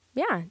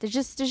yeah, there's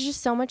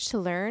just so much to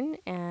learn,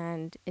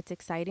 and it's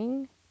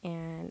exciting,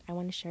 and I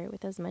want to share it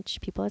with as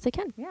much people as I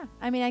can. Yeah.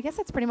 I mean, I guess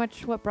that's pretty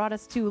much what brought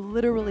us to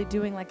literally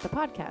doing like the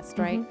podcast,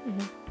 right?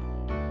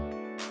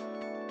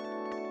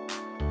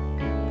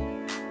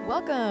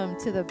 Welcome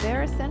to the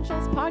Bare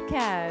Essentials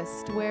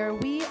podcast, where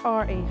we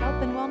are a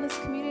health and wellness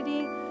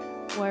community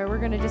where we're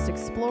going to just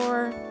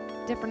explore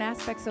different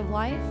aspects of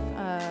life.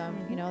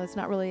 You know, it's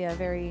not really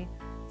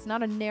it's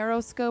not a narrow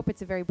scope,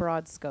 it's a very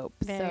broad scope.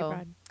 Very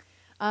broad.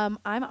 I'm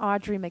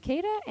Audrey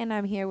Makeda, and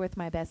I'm here with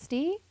my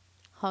bestie.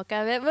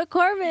 Holkavit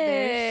McCormick.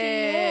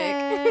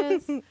 There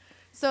she is.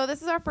 So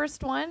this is our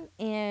first one,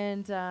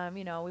 and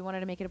you know, we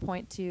wanted to make it a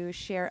point to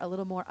share a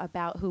little more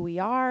about who we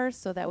are,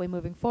 so that way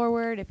moving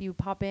forward, if you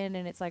pop in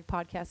and it's like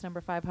podcast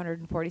number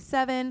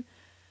 547,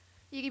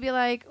 you could be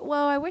like,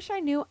 well, I wish I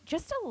knew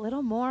just a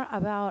little more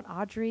about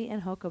Audrey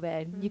and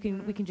Hokobed.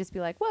 We can just be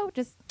like, whoa,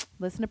 just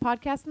listen to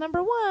podcast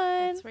number 1.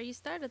 That's where you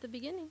start at the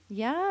beginning.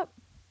 Yep.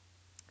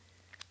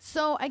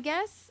 So I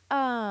guess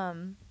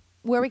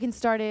where we can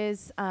start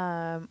is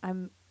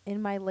I'm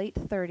in my late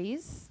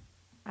 30s.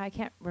 I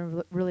can't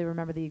really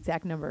remember the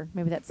exact number.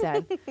 Maybe that's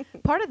sad.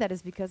 Part of that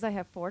is because I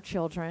have 4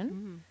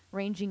 children,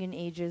 ranging in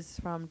ages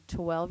from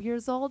 12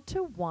 years old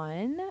to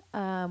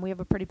 1. We have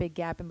a pretty big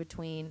gap in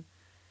between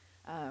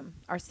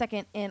our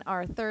second and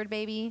our third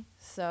baby.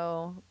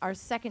 So our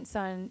second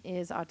son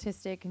is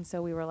autistic, and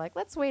so we were like,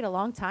 let's wait a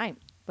long time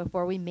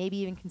before we maybe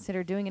even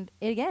consider doing it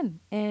again.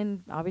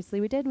 And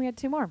obviously we did, and we had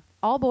 2 more.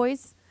 All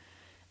boys.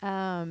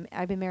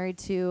 I've been married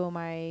to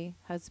my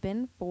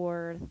husband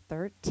for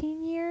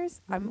 13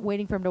 years. I'm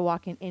waiting for him to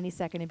walk in any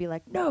second and be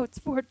like, no, it's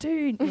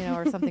 14, you know,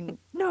 or something.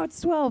 No,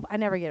 it's 12. I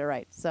never get it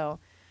right. So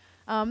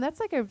that's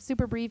like a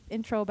super brief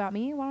intro about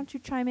me. Why don't you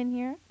chime in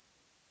here?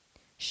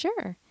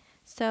 Sure.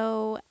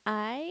 So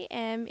I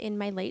am in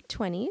my late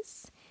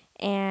 20s,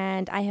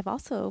 and I have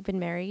also been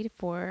married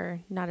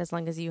for not as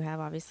long as you have,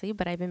 obviously,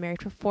 but I've been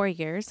married for 4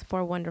 years,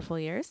 4 wonderful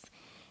years.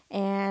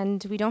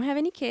 And we don't have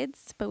any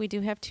kids, but we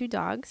do have 2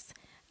 dogs.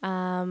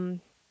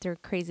 They're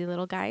crazy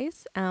little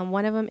guys.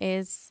 One of them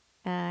is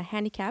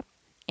handicapped,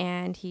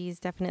 and he's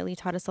definitely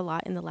taught us a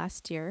lot in the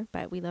last year,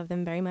 but we love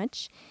them very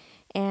much.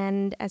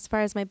 And as far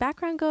as my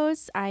background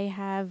goes, I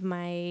have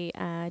my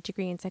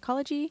degree in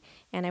psychology,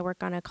 and I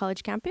work on a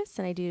college campus,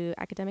 and I do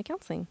academic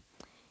counseling.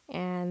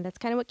 And that's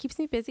kind of what keeps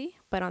me busy.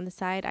 But on the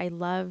side, I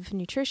love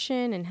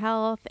nutrition and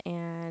health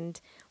and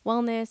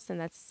wellness, and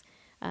that's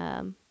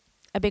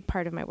a big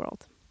part of my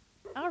world.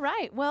 All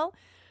right. Well,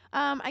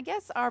 I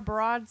guess our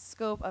broad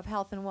scope of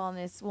health and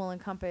wellness will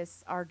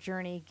encompass our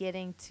journey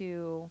getting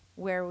to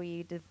where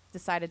we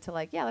decided to,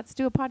 like, yeah, let's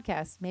do a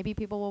podcast. Maybe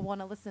people will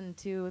want to listen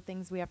to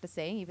things we have to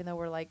say, even though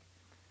we're like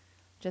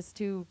just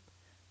 2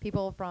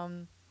 people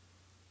from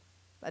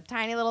a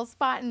tiny little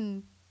spot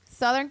in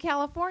Southern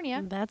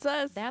California. That's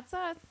us. That's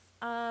us.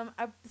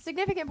 A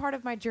significant part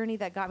of my journey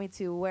that got me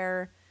to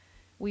where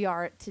we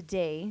are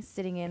today,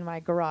 sitting in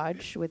my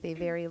garage with a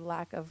very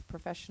lack of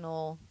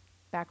professional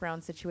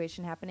background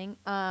situation happening,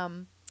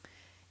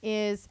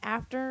 is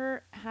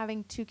after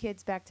having 2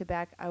 kids back to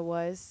back, I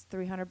was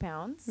 300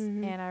 pounds.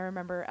 And I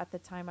remember at the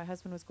time my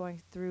husband was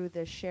going through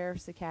the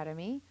Sheriff's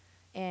Academy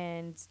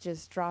and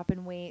just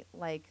dropping weight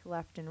like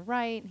left and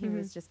right. He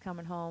was just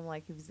coming home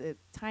like he was a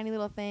tiny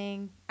little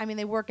thing. I mean,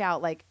 they work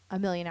out like a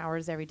million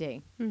hours every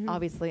day.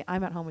 Obviously,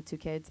 I'm at home with 2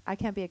 kids. I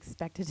can't be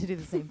expected to do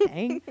the same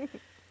thing.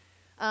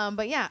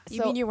 But yeah.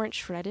 You mean you weren't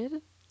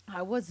shredded?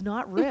 I was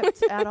not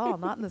ripped at all,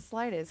 not in the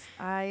slightest.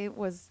 I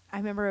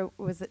remember it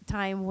was a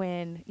time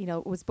when, you know,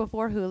 it was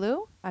before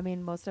Hulu. I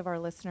mean, most of our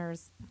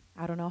listeners,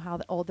 I don't know how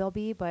old they'll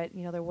be, but,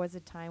 you know, there was a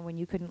time when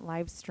you couldn't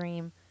live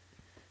stream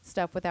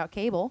stuff without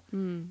cable.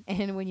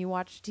 And when you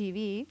watched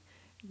TV,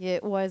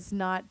 it was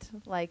not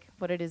like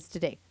what it is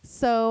today.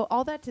 So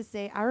all that to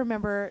say, I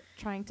remember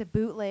trying to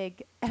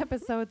bootleg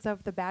episodes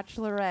of The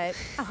Bachelorette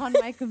on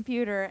my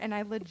computer, and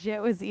I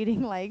legit was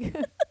eating like...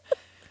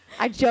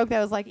 I joked that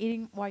I was like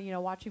eating, you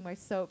know, watching my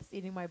soaps,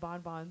 eating my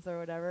bonbons or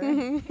whatever.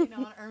 You know,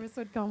 and Ernest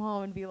would come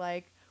home and be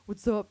like,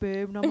 "What's up,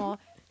 babe?" And I'm all,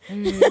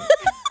 it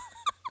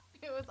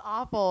was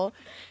awful.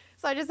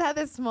 So I just had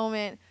this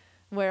moment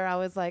where I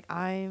was like,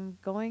 I'm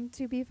going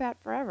to be fat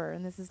forever,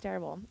 and this is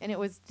terrible. And it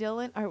was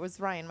it was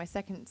Ryan, my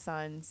second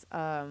son's,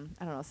 I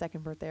don't know,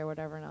 second birthday or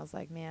whatever. And I was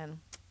like, man,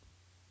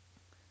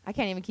 I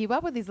can't even keep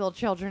up with these little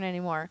children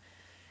anymore.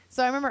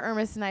 So I remember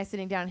Ernest and I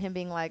sitting down and him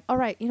being like, all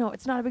right, you know,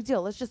 it's not a big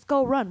deal. Let's just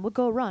go run. We'll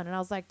go run. And I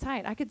was like,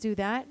 tight, I could do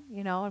that.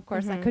 You know, of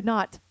course I could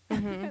not.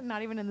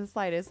 Not even in the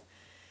slightest.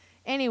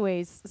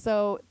 Anyways,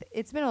 so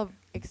it's been an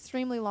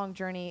extremely long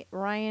journey.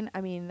 Ryan,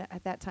 I mean,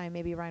 at that time,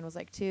 maybe Ryan was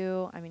like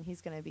 2. I mean, he's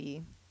going to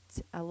be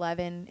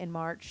 11 in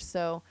March.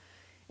 So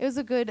it was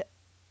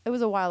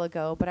a while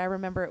ago, but I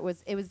remember it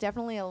was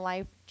definitely a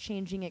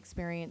life-changing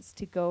experience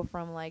to go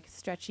from like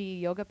stretchy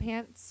yoga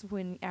pants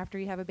after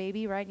you have a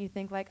baby, right? And you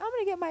think like, I'm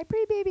going to get my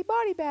pre-baby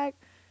body back.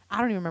 I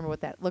don't even remember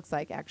what that looks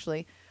like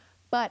actually.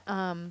 But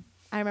I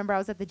remember I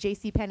was at the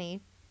JCPenney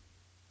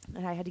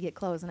and I had to get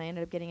clothes, and I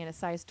ended up getting in a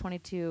size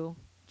 22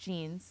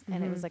 jeans,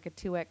 and it was like a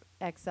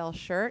 2XL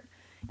shirt.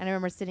 And I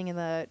remember sitting in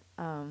the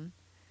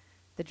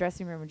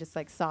dressing room and just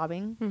like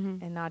sobbing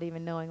Mm-hmm. and not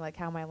even knowing like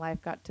how my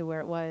life got to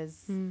where it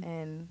was Mm.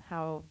 and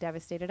how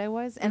devastated I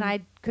was. And Mhm. I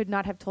could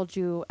not have told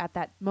you at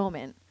that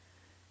moment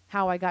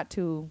how I got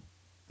to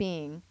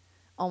being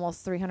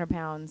almost 300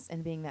 pounds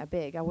and being that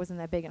big. I wasn't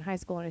that big in high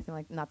school or anything,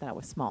 like, not that I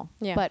was small.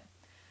 Yeah. But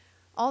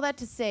all that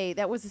to say,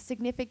 that was a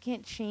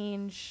significant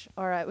change,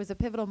 or it was a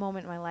pivotal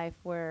moment in my life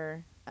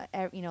where,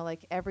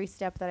 like every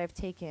step that I've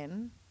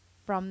taken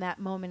from that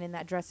moment in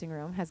that dressing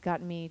room has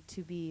gotten me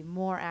to be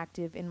more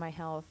active in my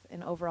health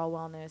and overall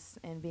wellness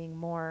and being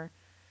more,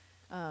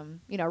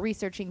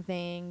 researching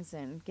things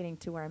and getting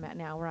to where I'm at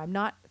now, where I'm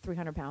not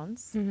 300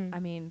 pounds. Mhm. I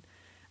mean,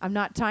 I'm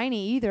not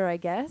tiny either, I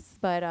guess,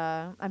 but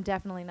I'm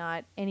definitely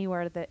not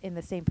anywhere in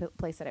the same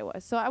place that I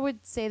was. So I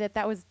would say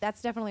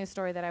that's definitely a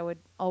story that I would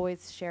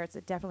always share. It's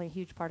definitely a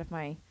huge part of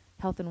my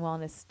health and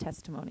wellness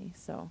testimony.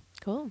 So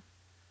Cool.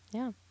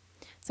 Yeah.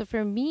 So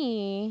for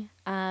me,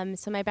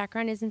 so my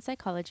background is in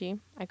psychology.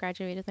 I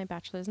graduated with my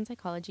bachelor's in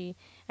psychology,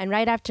 and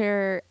right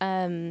after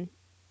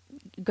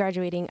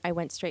graduating, I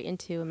went straight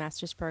into a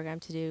master's program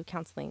to do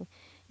counseling.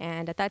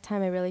 And at that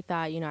time, I really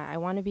thought, I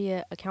want to be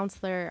a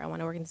counselor. I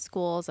want to work in the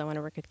schools. I want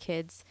to work with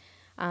kids.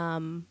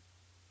 And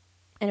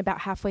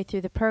about halfway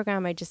through the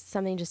program,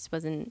 something just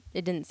wasn't,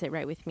 it didn't sit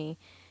right with me.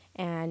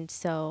 And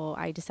so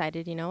I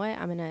decided, you know what,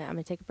 I'm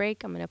gonna take a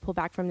break. I'm gonna pull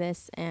back from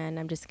this, and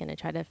I'm just gonna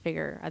try to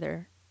figure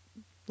other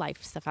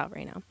life stuff out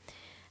right now.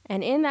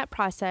 And in that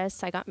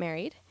process, I got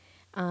married,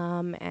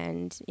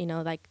 and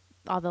like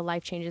all the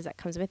life changes that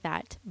comes with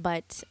that.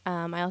 But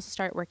I also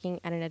started working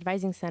at an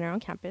advising center on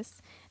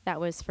campus that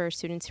was for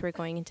students who were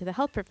going into the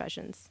health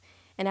professions.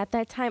 And at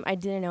that time, I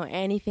didn't know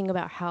anything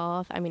about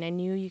health. I mean, I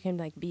knew you can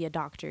like be a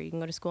doctor. You can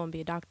go to school and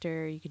be a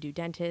doctor. You could do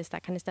dentist,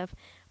 that kind of stuff.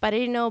 But I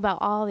didn't know about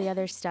all the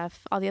other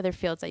stuff, all the other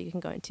fields that you can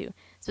go into.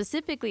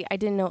 Specifically, I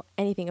didn't know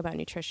anything about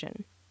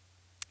nutrition.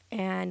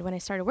 And when I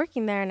started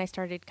working there and I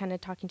started kind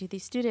of talking to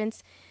these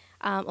students,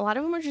 a lot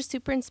of them were just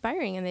super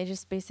inspiring, and they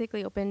just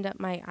basically opened up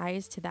my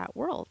eyes to that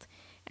world.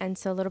 And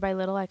so little by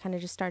little, I kind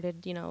of just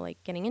started,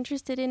 like getting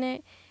interested in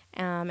it,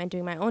 and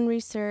doing my own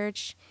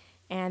research.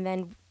 And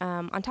then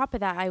on top of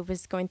that, I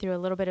was going through a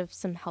little bit of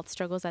some health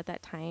struggles at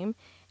that time.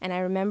 And I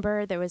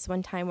remember there was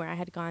one time where I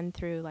had gone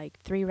through like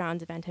 3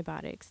 rounds of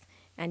antibiotics,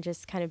 and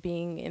just kind of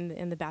being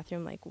in the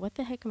bathroom, like, what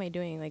the heck am I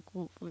doing? Like,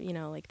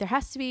 like there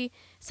has to be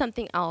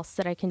something else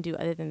that I can do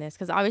other than this,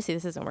 because obviously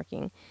this isn't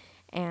working.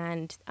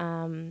 And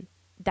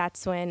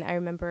that's when I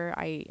remember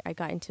I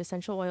got into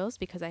essential oils,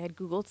 because I had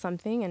Googled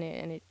something and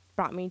it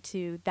brought me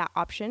to that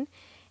option.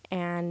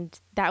 And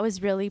that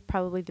was really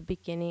probably the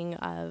beginning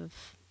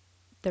of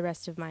the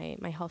rest of my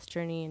health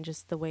journey, and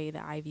just the way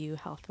that I view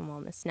health and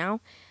wellness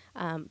now,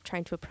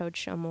 trying to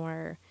approach a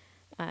more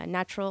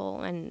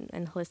natural and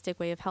holistic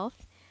way of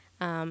health.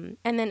 And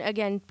then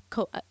again,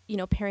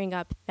 pairing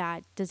up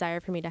that desire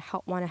for me to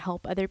want to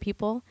help other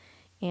people.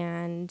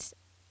 And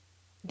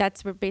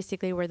that's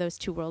basically where those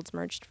two worlds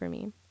merged for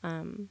me,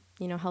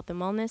 health and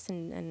wellness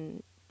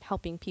and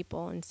helping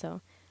people. And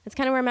so that's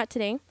kind of where I'm at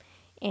today.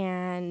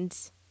 And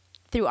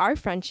through our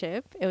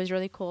friendship, it was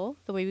really cool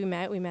the way we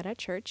met at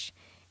church,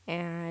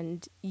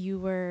 and you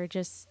were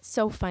just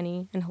so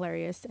funny and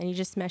hilarious, and you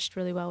just meshed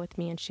really well with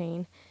me and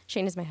Shane.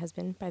 Shane is my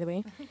husband, by the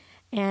way.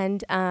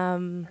 And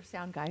our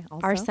sound guy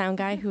also. Our sound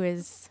guy, who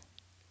is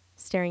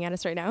staring at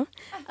us right now.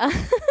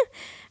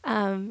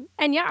 And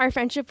yeah, our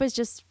friendship was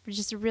just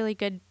really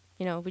good.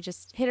 We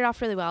just hit it off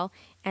really well.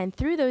 And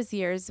through those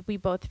years, we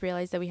both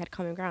realized that we had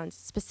common grounds,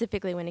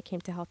 specifically when it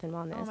came to health and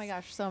wellness. Oh my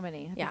gosh, so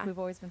many. I Yeah. think we've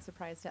always been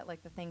surprised at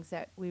like the things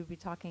that we would be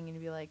talking and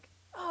you'd be like,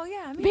 oh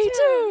yeah, Me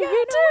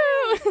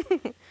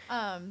too.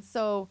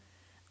 So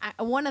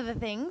one of the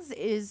things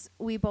is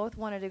we both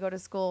wanted to go to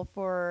school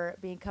for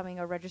becoming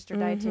a registered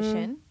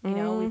dietitian.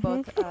 We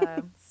both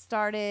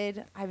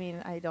started. I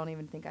mean, I don't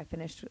even think I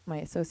finished my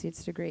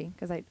associate's degree,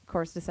 because I, of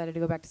course, decided to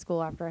go back to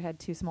school after I had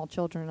 2 small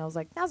children. And I was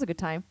like, now's a good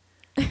time.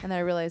 And then I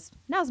realized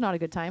now's not a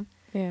good time.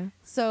 Yeah.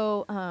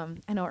 So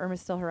I know Irma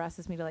still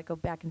harasses me to like go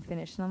back and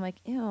finish. And I'm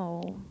like,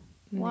 ew,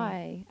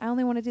 why? I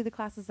only want to do the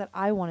classes that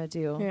I want to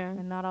do. Yeah.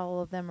 And not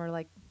all of them are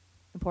like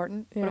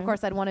important. Yeah. But of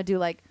course I'd want to do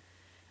like,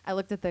 I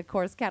looked at the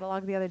course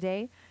catalog the other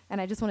day, and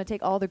I just want to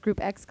take all the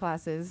Group X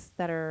classes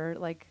that are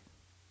like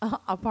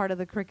a part of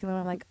the curriculum.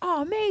 I'm like,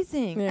 oh,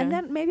 amazing. Yeah. And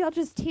then maybe I'll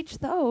just teach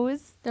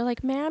those. They're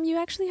like, ma'am, you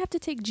actually have to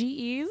take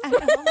GEs. And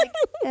I'm like,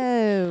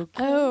 oh,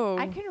 cool. Oh,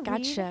 I can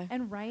gotcha. read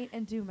and write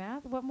and do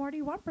math. What more do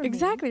you want from me?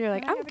 Exactly. You're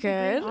like, Can I I'm have a degree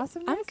in good.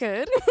 awesomeness? I'm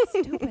good.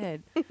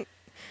 Stupid.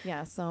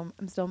 Yeah, so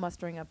I'm still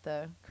mustering up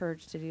the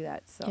courage to do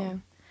that. So Yeah.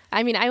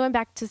 I mean, I went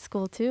back to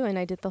school too, and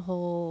I did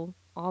all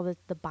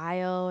the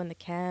bio and the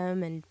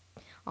chem and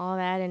all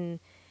that. And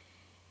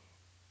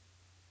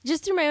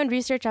just through my own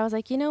research, I was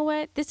like, you know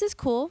what? This is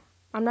cool.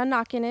 I'm not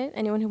knocking it,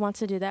 anyone who wants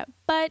to do that.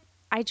 But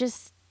I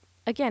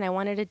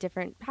wanted a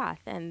different path.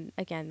 And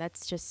again,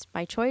 that's just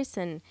my choice.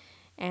 And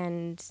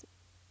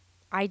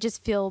I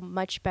just feel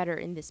much better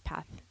in this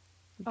path.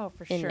 Oh,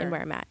 for in sure.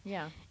 where I'm at.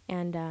 Yeah.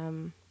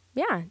 And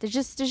yeah, there's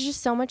just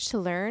so much to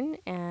learn,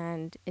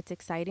 and it's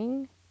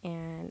exciting.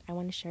 and I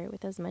want to share it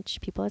with as much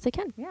people as I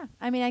can. Yeah.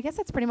 I mean, I guess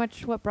that's pretty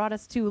much what brought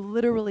us to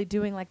literally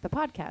doing like the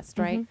podcast,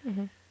 right?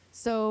 Mm-hmm.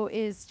 So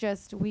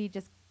we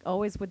just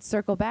always would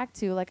circle back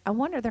to like, I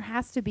wonder, there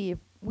has to be,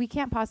 we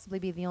can't possibly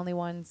be the only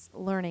ones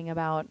learning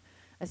about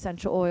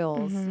essential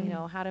oils, Mm-hmm. you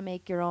know, how to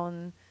make your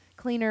own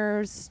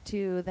cleaners,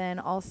 to then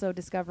also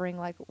discovering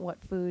like what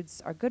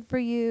foods are good for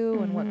you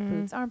and what Mm-hmm.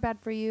 foods aren't bad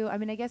for you. I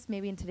mean, I guess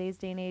maybe in today's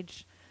day and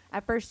age,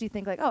 at first you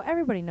think like, oh,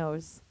 everybody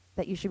knows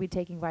that you should be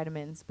taking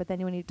vitamins. But then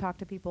when you talk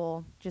to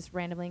people just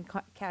randomly in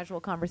casual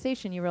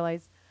conversation, you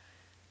realize,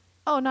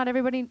 oh, not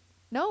everybody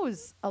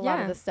knows a lot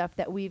of Yeah. the stuff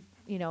that we've,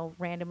 you know,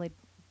 randomly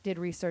did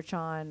research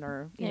on,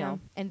 or, you Yeah. know,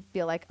 and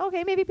feel like,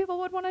 okay, maybe people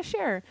would want to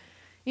share,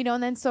 you know,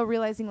 and then so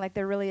realizing like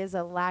there really is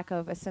a lack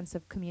of a sense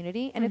of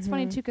community. And it's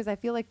funny Mhm. too, because I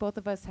feel like both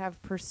of us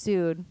have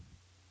pursued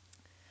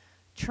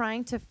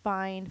trying to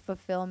find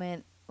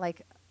fulfillment,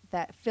 like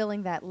that,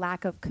 filling that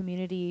lack of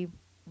community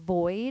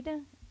void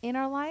in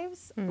our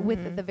lives with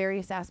Mhm. the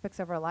various aspects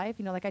of our life.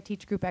 You know, like I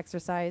teach group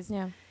exercise,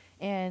 Yeah.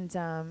 and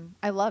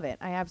I love it.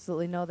 I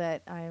absolutely know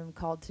that I'm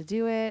called to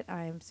do it.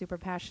 I'm super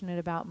passionate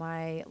about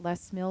my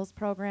Les Mills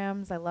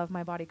programs. I love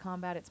my Body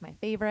Combat. It's my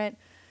favorite.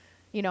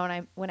 You know,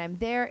 and when I'm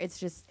there, it's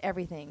just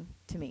everything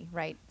to me,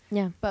 right?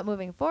 Yeah. But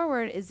moving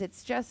forward it's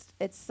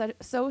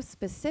so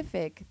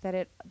specific that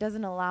it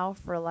doesn't allow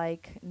for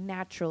like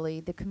naturally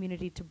the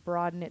community to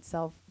broaden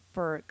itself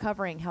for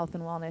covering health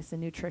and wellness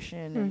and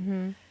nutrition, and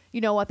Mm-hmm. you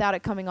know, without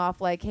it coming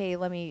off like, hey,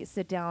 let me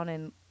sit down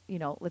and, you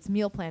know, let's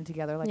meal plan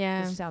together. Like,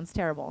 Yeah. this sounds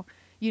terrible,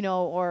 you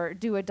know, or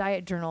do a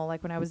diet journal.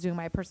 Like when I was doing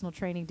my personal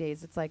training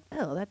days, it's like,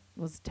 oh, that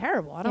was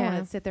terrible. I don't Yeah.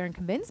 want to sit there and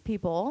convince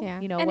people, Yeah.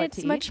 you know, and what it's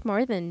to eat. much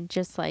more than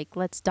just like,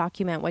 let's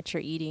document what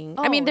you're eating.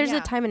 I mean, Oh, there's yeah.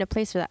 a time and a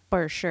place for that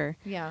for sure.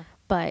 Yeah.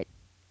 But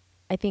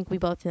I think we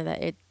both know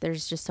that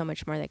there's just so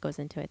much more that goes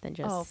into it than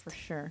just, Oh, for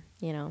sure.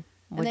 you know,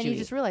 And what then you eat.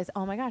 just realize,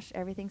 oh my gosh,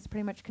 everything's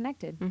pretty much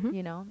connected, Mhm.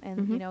 you know,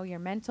 and Mhm. you know, your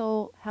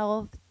mental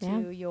health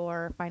Yeah. to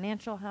your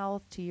financial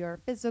health, to your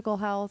physical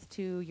health,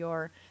 to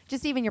your,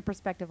 just even your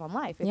perspective on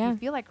life. If Yeah. you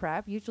feel like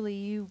crap, usually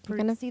you You're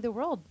gonna- see the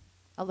world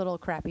a little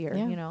crappier,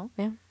 Yeah. you know?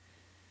 Yeah.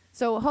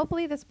 So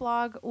hopefully this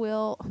podcast,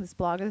 well,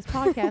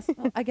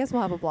 I guess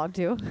we'll have a blog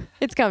too.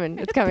 It's coming.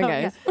 It's coming, Oh,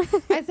 yeah.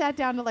 guys. I sat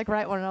down to like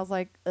write one and I was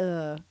like,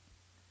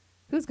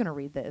 who's going to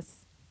read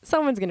this?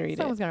 Someone's going to read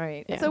Someone's it. going to read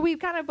it. Yeah. So we've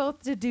kind of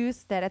both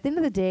deduced that at the end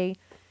of the day,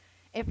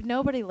 if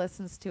nobody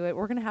listens to it,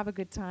 we're going to have a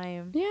good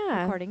time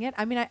Yeah. recording it.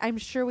 I mean, I'm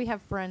sure we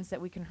have friends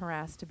that we can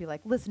harass to be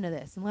like, listen to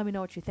this and let me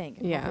know what you think.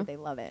 And Yeah. hopefully they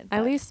love it. At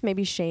But least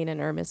maybe Shane and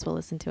Ermis will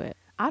listen to it.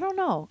 I don't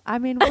know. I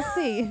mean, we'll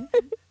see.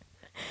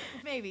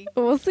 Maybe.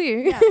 We'll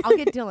see. Yeah, I'll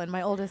get Dylan,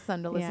 my oldest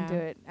son, to listen to Yeah.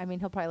 it. I mean,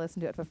 he'll probably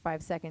listen to it for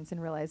 5 seconds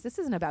and realize this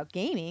isn't about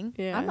gaming.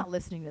 Yeah. I'm not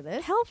listening to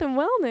this. Health and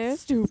wellness.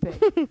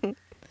 Stupid.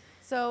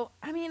 So,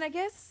 I mean, I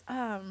guess,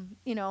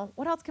 you know,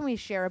 what else can we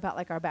share about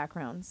like our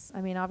backgrounds?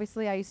 I mean,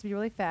 obviously I used to be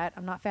really fat.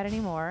 I'm not fat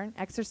anymore.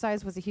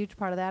 Exercise was a huge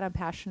part of that. I'm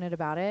passionate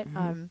about it.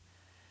 Mhm.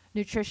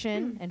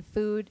 Nutrition and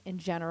food in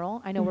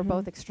general, I know we're Mhm.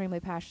 both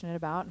extremely passionate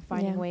about, and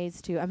finding Yeah.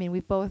 ways to, I mean,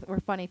 we're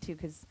funny too,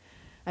 because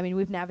I mean,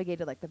 we've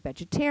navigated like the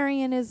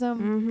vegetarianism,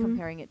 Mhm.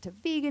 comparing it to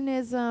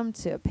veganism,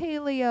 to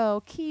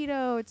paleo,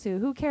 keto, to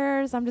who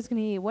cares? I'm just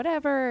going to eat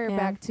whatever, Yeah.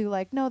 back to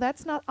like, no,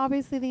 that's not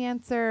obviously the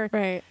answer.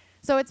 Right.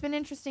 So it's been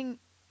interesting,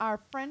 our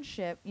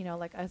friendship, you know,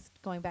 like us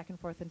going back and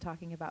forth and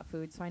talking about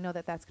food. So I know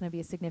that that's going to be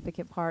a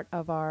significant part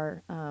of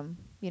our,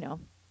 you know,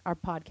 our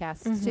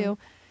podcasts Mhm. too.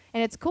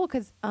 And it's cool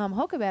because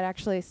Hokabet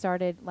actually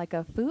started like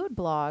a food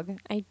blog,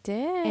 I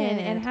did.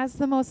 and it has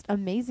the most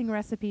amazing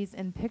recipes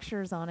and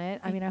pictures on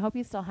it. I mean, I hope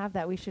you still have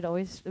that. We should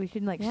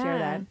like share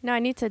that. No, I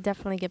need to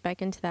definitely get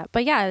back into that.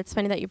 But yeah, it's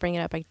funny that you bring it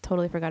up. I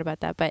totally forgot about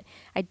that. But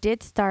I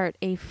did start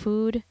a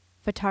food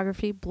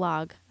photography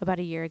blog about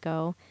a year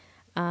ago.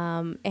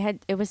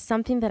 It was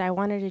something that I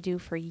wanted to do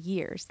for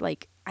years.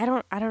 Like I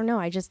don't know.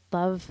 I just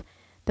love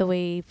the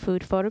way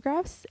food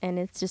photographs, and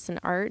it's just an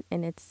art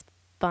and it's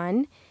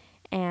fun.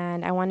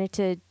 And I wanted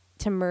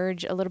to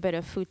merge a little bit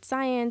of food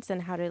science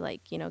and how to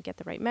like, you know, get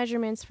the right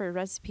measurements for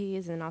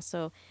recipes, and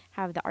also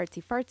have the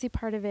artsy fartsy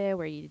part of it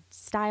where you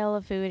style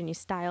a food and you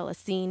style a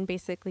scene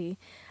basically.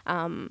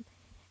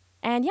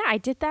 And yeah, I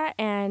did that,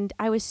 and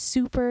I was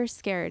super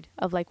scared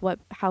of like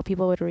how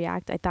people would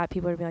react. I thought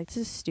people would be like, this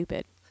is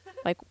stupid.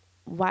 Like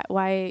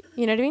why,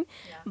 you know what I mean?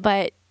 Yeah.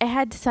 But it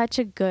had such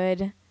a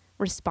good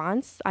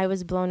response. I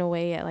was blown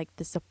away at like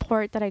the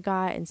support that I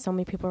got, and so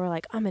many people were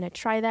like, I'm gonna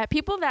try that.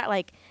 People that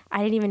like I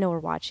didn't even know were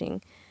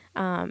watching.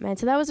 And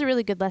so that was a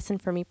really good lesson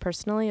for me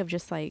personally of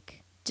just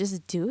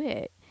do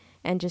it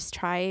and just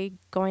try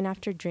going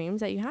after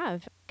dreams that you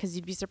have, because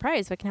you'd be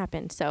surprised what can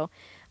happen. So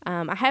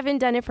I haven't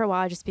done it for a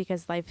while just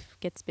because life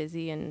gets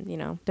busy, and you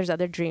know there's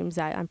other dreams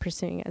that I'm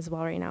pursuing as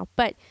well right now.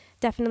 But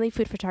definitely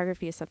food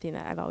photography is something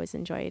that I've always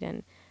enjoyed,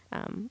 and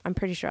I'm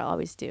pretty sure I'll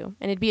always do.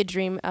 And it'd be a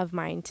dream of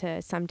mine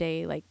to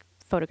someday like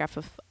photograph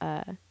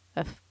a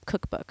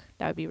cookbook.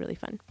 That would be really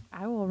fun.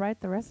 I will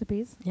write the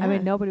recipes. I Yeah.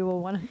 mean, nobody will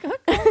want to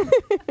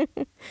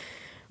cook.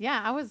 Yeah,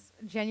 I was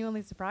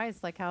genuinely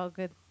surprised, like how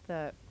good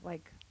the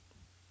like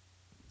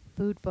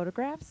Food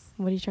photographs?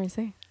 What are you trying to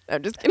say?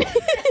 I'm just kidding.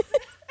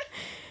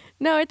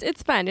 No,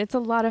 it's fun. It's a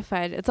lot of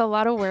fun. It's a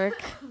lot of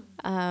work.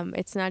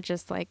 It's not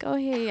just like, oh,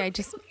 hey, I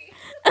just...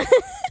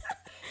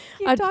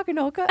 Keep talking,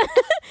 Oka.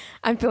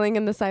 I'm filling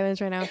in the silence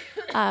right now.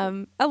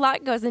 A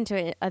lot goes into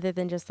it other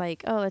than just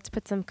like, oh, let's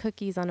put some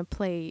cookies on a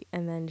plate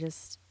and then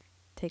just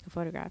take a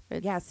photograph.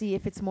 Yeah, see,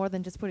 if it's more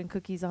than just putting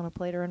cookies on a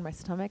plate or in my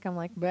stomach, I'm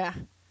like, bah,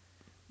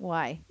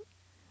 why?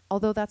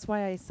 Although that's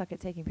why I suck at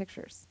taking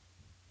pictures.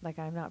 Like,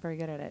 I'm not very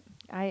good at it.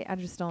 I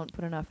just don't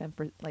put enough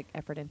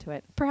effort into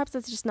it. Perhaps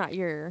that's just not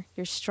your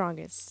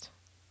strongest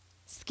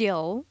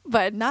skill,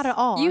 but Not at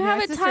all. You I mean, have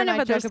my a sister ton and of I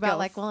other joke skills. about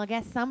like, well, I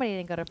guess somebody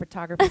didn't go to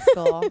photography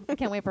school. I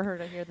can't wait for her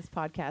to hear this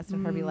podcast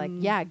and her be like,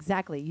 yeah,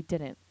 exactly, you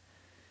didn't.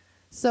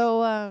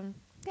 So,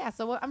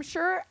 so I'm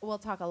sure we'll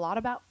talk a lot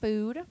about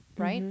food,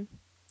 right?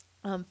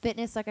 Mm-hmm.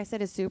 Fitness, like I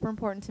said, is super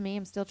important to me.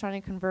 I'm still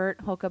trying to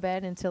convert Hoka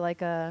Bed into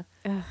like a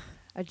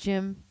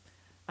gym.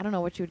 I don't know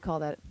what you would call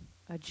that.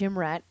 A gym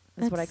rat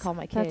is what I call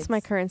my kids. That's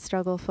my current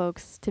struggle,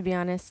 folks, to be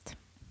honest.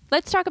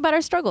 Let's talk about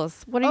our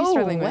struggles. What are you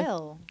struggling with?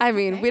 I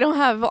mean, okay. we don't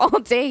have all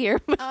day here.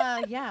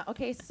 Yeah.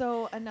 Okay.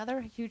 So another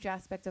huge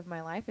aspect of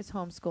my life is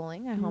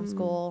homeschooling. I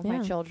homeschool my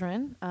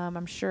children.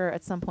 I'm sure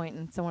at some point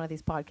in one of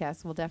these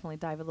podcasts, we'll definitely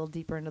dive a little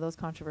deeper into those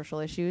controversial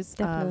issues.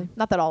 Definitely.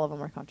 Not that all of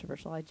them are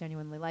controversial. I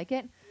genuinely like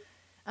it.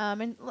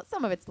 And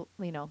some of it's,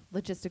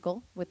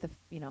 logistical with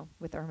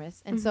with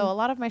Hermes. And so a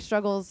lot of my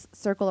struggles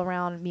circle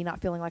around me not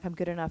feeling like I'm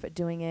good enough at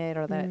doing it,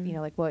 or that,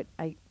 like what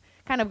I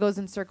kind of goes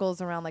in circles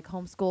around like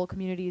homeschool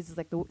communities is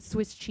like the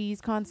Swiss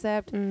cheese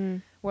concept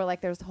where like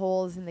there's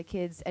holes in the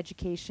kids'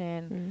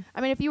 education.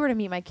 I mean, if you were to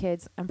meet my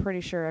kids, I'm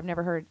pretty sure I've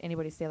never heard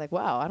anybody say like,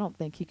 wow, I don't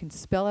think he can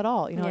spell at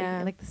all.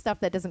 Like the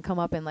stuff that doesn't come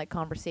up in like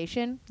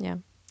conversation. Yeah.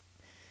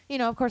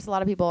 Of course, a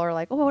lot of people are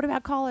like, oh, what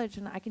about college?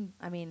 And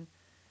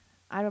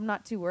I'm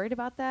not too worried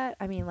about that.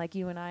 I mean, like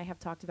you and I have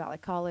talked about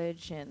like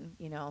college and,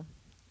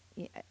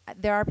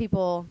 there are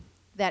people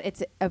that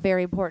it's a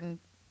very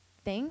important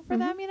thing for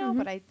them,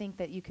 but I think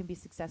that you can be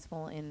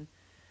successful in,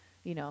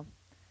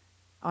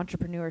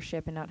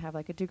 entrepreneurship and not have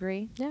like a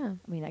degree. Yeah.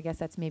 I mean, I guess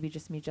that's maybe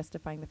just me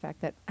justifying the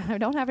fact that I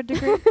don't have a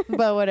degree,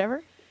 but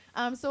whatever.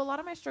 So a lot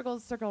of my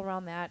struggles circle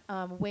around that.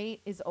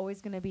 Weight is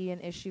always going to be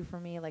an issue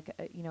for me. Like,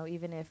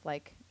 even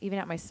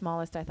at my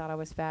smallest, I thought I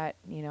was fat,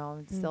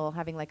 still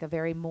having like a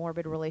very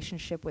morbid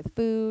relationship with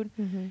food,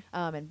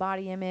 and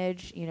body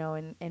image,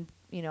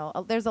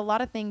 there's a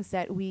lot of things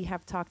that we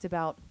have talked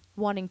about,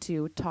 wanting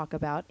to talk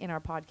about in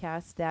our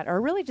podcast that are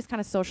really just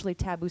kind of socially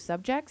taboo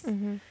subjects.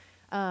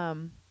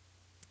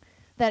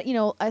 That,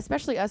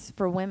 especially us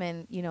for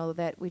women,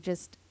 that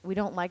we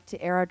don't like to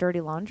air our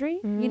dirty laundry,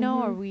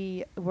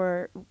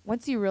 or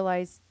once you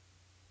realize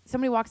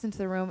somebody walks into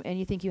the room and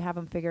you think you have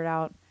them figured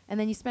out, and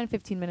then you spend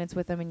 15 minutes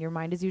with them and your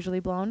mind is usually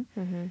blown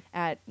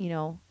at,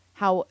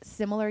 how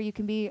similar you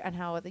can be and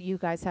how you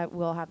guys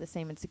will have the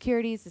same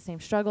insecurities, the same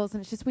struggles. And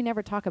it's just, we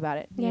never talk about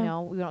it. We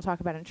don't talk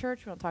about it in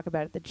church. We don't talk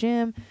about it at the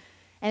gym.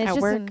 And it's at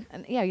just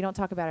work. You don't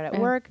talk about it at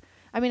work.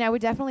 I mean, I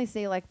would definitely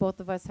say like both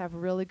of us have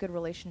really good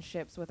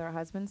relationships with our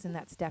husbands, and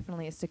that's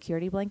definitely a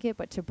security blanket.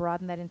 But to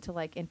broaden that into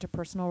like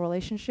interpersonal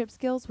relationship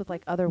skills with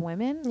like other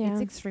women,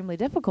 it's extremely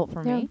difficult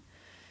for me.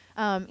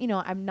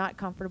 I'm not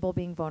comfortable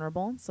being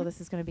vulnerable, so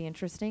this is going to be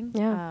interesting.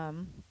 Yeah.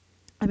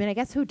 I mean, I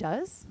guess who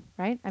does,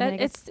 right?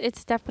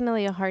 It's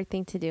definitely a hard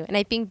thing to do. And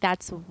I think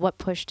that's what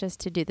pushed us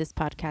to do this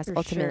podcast For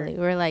ultimately.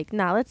 sure. We're like,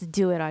 nah, let's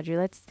do it, Audrey.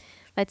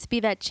 Let's be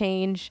that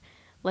change.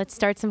 Let's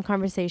start some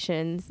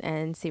conversations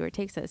and see where it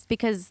takes us.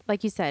 Because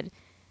like you said,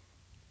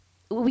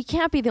 we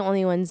can't be the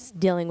only ones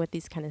dealing with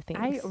these kind of things.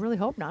 I really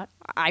hope not.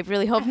 I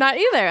really hope not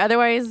either.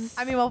 Otherwise,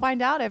 I mean, we'll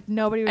find out if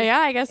nobody was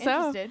I guess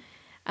interested.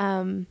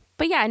 So.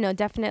 But yeah, no,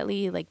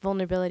 definitely like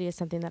vulnerability is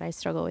something that I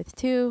struggle with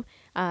too.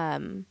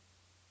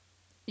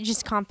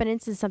 Just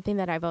confidence is something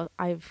that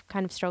I've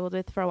kind of struggled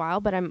with for a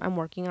while, but I'm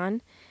working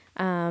on.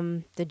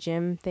 The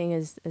gym thing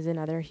is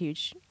another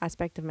huge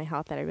aspect of my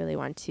health that I really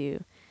want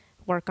to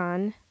work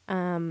on.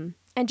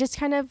 And just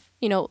kind of,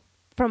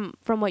 from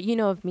what you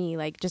know of me,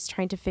 like just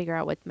trying to figure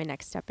out what my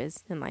next step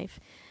is in life,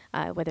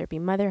 whether it be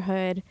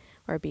motherhood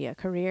or be a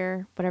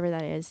career, whatever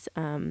that is.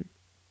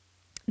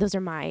 Those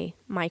are my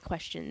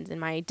questions and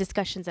my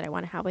discussions that I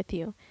want to have with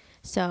you.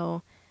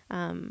 So,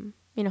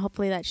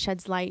 hopefully that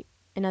sheds light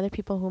in other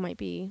people who might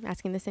be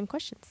asking the same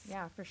questions.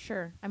 Yeah, for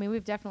sure. I mean,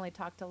 we've definitely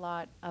talked a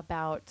lot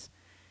about,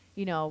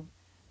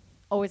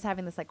 always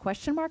having this like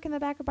question mark in the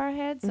back of our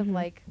heads of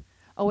like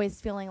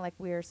always feeling like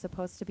we're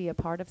supposed to be a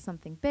part of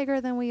something bigger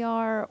than we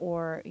are,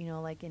 or,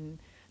 like in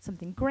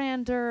something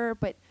grander,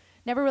 but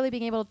never really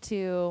being able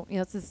to,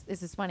 this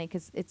is funny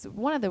because it's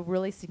one of the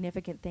really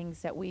significant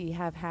things that we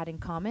have had in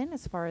common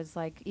as far as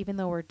like, even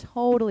though we're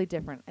totally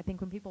different. I think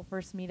when people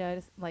first meet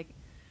us, like,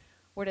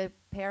 were to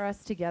pair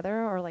us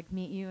together or like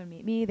meet you and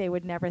meet me, they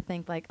would never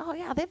think like, oh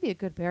yeah, that'd be a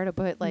good pair to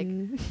put like,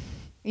 in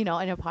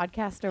a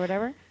podcast or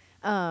whatever.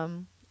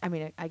 I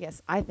mean, I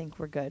guess I think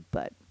we're good,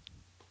 but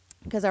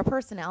because our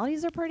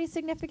personalities are pretty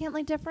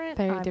significantly different.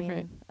 Very I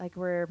different. mean, like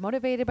we're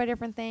motivated by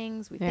different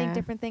things. We think Yeah.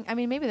 different things. I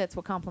mean, maybe that's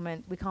what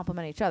we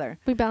complement each other.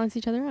 We balance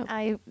each other out.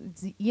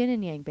 It's yin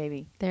and yang,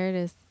 baby. There it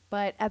is.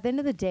 But at the end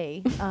of the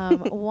day,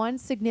 one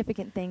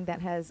significant thing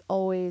that has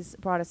always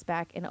brought us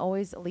back and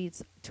always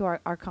leads to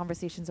our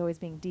conversations always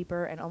being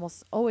deeper and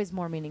almost always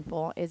more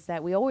meaningful is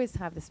that we always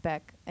have the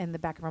spec in the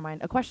back of our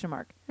mind, a question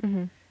mark.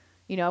 Mm-hmm.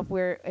 You know,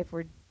 if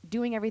we're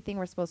doing everything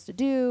we're supposed to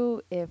do,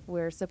 if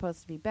we're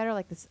supposed to be better,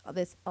 like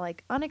this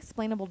like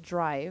unexplainable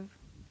drive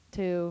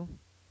to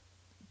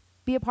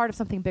be a part of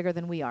something bigger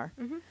than we are.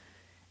 Mm-hmm.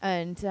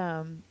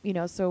 And, you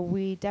know, so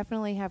we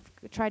definitely have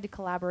tried to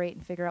collaborate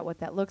and figure out what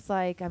that looks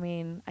like. I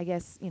mean, I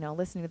guess, you know,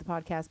 listening to the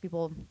podcast,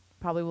 people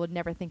probably would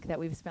never think that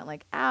we've spent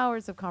like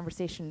hours of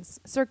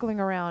conversations circling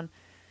around,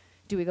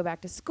 do we go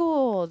back to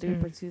school? Do we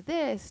pursue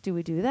this? Do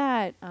we do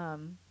that?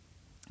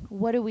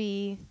 What do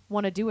we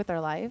want to do with our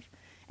life?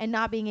 And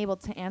not being able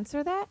to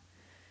answer that,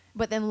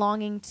 but then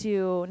longing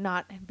to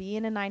not be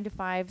in a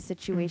 9-to-5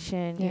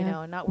 situation, Yeah. you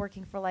know, not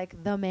working for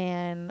like the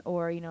man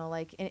or, you know,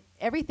 like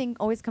everything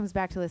always comes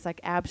back to this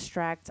like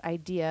abstract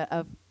idea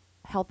of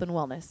health and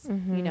wellness,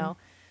 you know,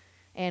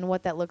 and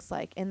what that looks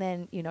like. And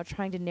then, you know,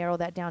 trying to narrow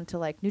that down to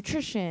like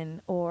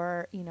nutrition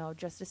or, you know,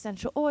 just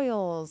essential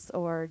oils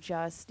or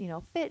just, you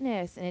know,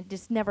 fitness. And it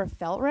just never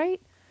felt right.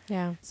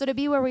 Yeah. So to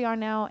be where we are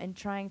now and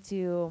trying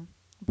to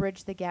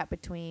bridge the gap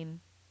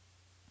between,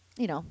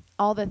 you know,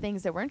 all the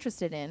things that we're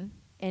interested in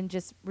and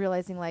just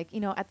realizing like, you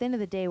know, at the end of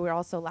the day, we're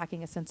also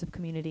lacking a sense of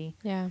community,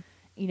 Yeah.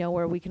 you know,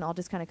 where we can all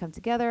just kind of come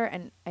together.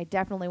 And I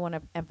definitely want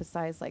to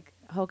emphasize like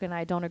Hoke and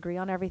I don't agree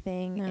on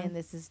everything. No. And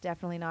this is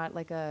definitely not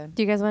like a,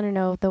 Do you guys want to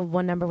know the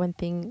number one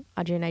thing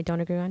Audrey and I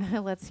don't agree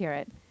on? let's hear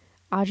it.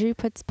 Audrey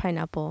puts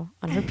pineapple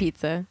on her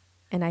pizza,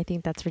 and I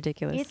think that's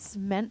ridiculous. It's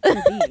meant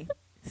to be.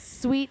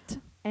 Sweet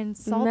and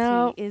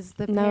salty is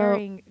the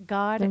pairing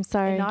God I'm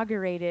sorry.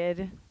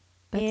 inaugurated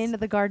in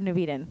the Garden of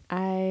Eden.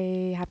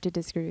 I have to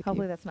disagree with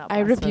Hopefully you. that's not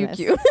I rebuke blasphemous.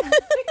 you.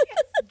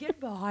 Yes, get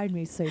behind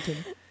me, Satan.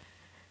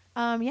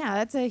 Yeah,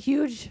 that's a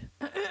huge.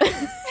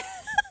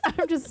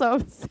 I'm just so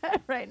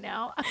upset right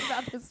now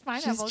about this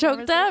pineapple. She's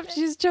choked up.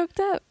 conversation. She's choked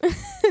up.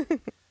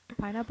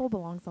 Pineapple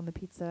belongs on the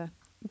pizza.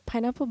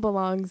 Pineapple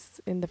belongs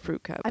in the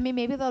fruit cup. I mean,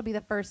 maybe that'll be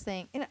the first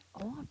thing. A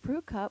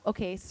fruit cup.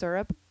 Okay,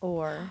 syrup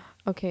or.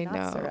 Okay, not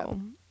no. syrup.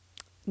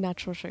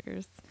 Natural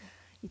sugars.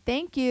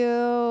 Thank you.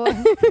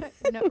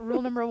 No,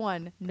 rule number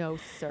 1: no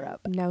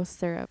syrup. No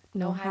syrup.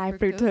 No high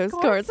fructose fructose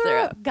corn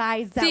syrup.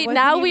 Guys, that See, wasn't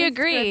now we even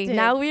agree. scripted.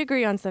 Now we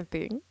agree on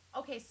something.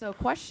 Okay, so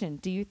question: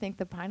 do you think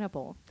the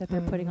pineapple that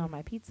they're putting on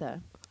my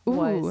pizza Ooh,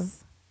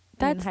 was?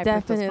 That's high fructose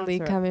corn definitely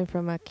syrup? coming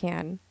from a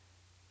can.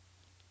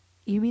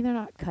 You mean they're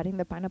not cutting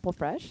the pineapple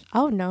fresh?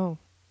 Oh, no.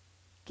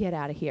 Get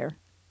out of here.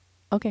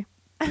 Okay.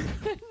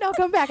 No,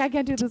 come back. I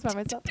can't do this by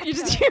myself. You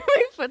just hear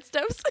my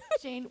footsteps.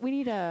 Shane, we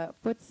need a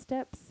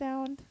footstep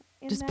sound.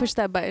 Just push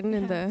that button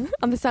in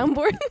on the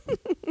soundboard.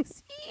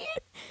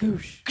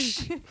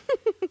 Goosh.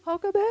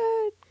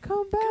 Huckabee,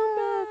 come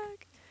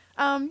back.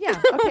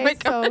 Yeah. Oh Okay. my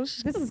So gosh.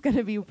 this is going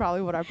to be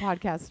probably what our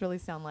podcasts really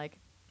sound like,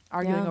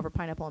 arguing Yeah. over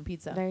pineapple and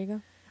pizza. There you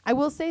go. I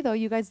will say though,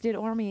 you guys did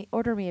order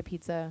me a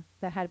pizza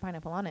that had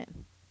pineapple on it.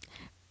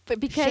 But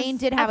because Shane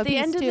did have at a the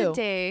piece end too. of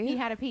the day, He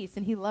had a piece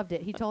and he loved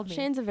it. He told me.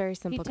 Shane's a very He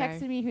simple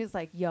texted guy. me. He was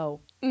like, "Yo,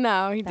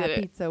 No, he that did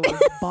it. pizza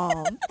was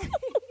bomb."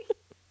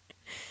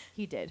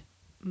 He did.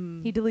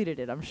 Mm. He deleted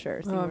it, I'm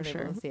sure. So you I'm weren't able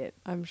sure. to see it.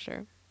 I'm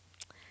sure.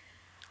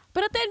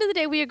 But at the end of the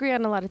day, we agree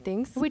on a lot of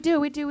things. We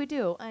do.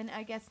 And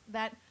I guess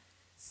that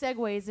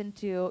segues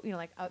into, you know,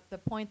 like the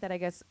point that I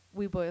guess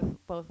we both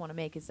want to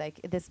make is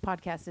like this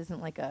podcast isn't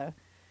like a,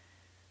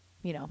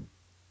 you know,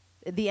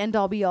 the end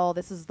all be all.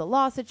 This is the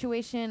law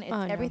situation. It's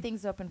Oh, no.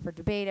 everything's open for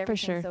debate. Everything's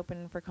sure.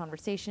 open for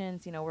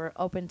conversations. You know, we're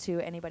open to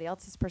anybody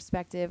else's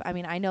perspective. I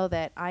mean, I know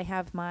that I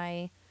have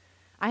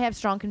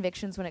strong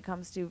convictions when it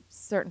comes to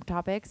certain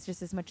topics,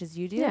 just as much as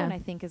you do. Yeah. And I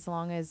think as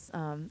long as,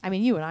 I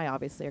mean, you and I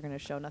obviously are going to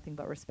show nothing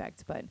but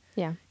respect. But,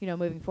 Yeah. you know,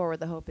 moving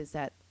forward, the hope is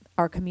that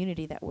our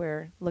community that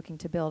we're looking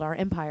to build, our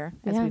empire,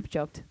 as Yeah. we've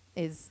joked,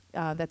 is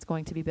that's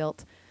going to be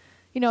built.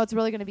 You know, it's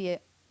really going to be a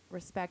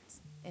respect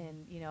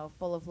and, you know,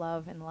 full of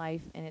love and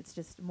life. And it's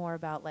just more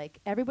about like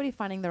everybody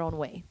finding their own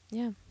way.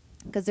 Yeah.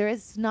 Because there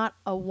is not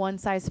a one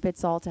size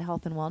fits all to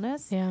health and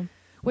wellness, Yeah.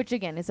 which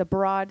again is a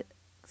broad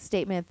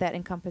statement that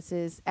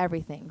encompasses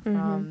everything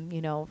from,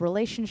 you know,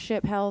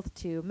 relationship health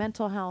to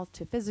mental health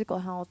to physical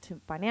health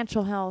to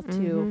financial health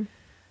to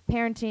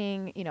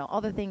parenting, you know,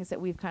 all the things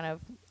that we've kind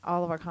of,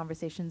 all of our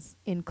conversations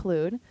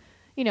include.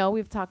 You know,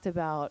 we've talked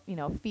about, you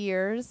know,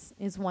 fears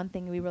is one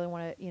thing we really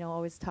want to, you know,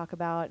 always talk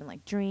about, and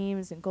like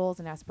dreams and goals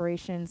and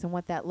aspirations and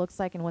what that looks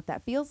like and what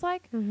that feels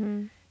like.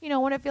 Mm-hmm. You know,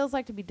 what it feels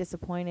like to be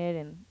disappointed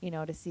and, you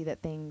know, to see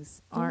that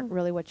things aren't Yeah.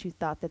 really what you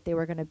thought that they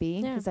were going to be.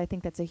 Yeah. Because I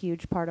think that's a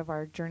huge part of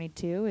our journey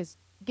too, is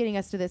getting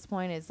us to this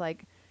point is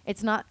like,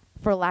 it's not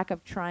for lack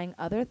of trying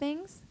other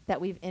things that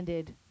we've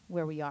ended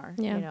where we are,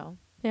 Yeah. you know.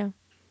 Yeah.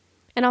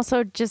 And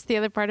also just the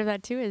other part of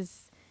that too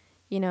is,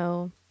 you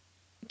know,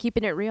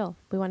 keeping it real.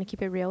 We want to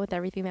keep it real with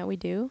everything that we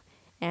do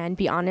and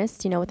be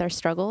honest, you know, with our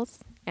struggles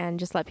and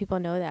just let people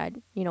know that,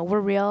 we're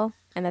real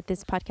and that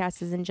this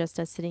podcast isn't just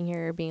us sitting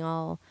here being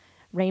all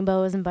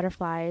rainbows and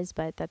butterflies,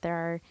 but that there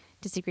are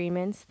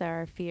disagreements,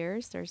 there are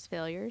fears, there's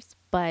failures,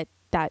 but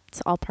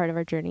that's all part of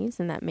our journeys,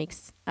 and that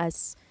makes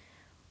us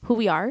who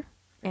we are.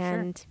 For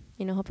and,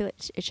 sure. Hopefully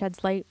it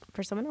sheds light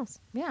for someone else.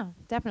 Yeah,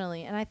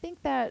 definitely. And I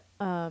think that,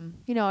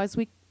 as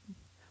we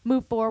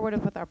move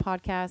forward with our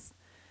podcast,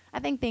 I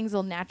think things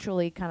will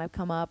naturally kind of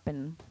come up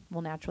and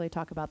we'll naturally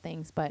talk about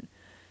things. But,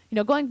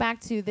 going back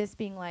to this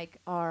being like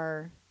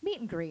our meet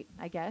and greet,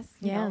 I guess,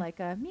 like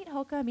a meet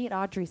Hoka, meet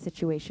Audrey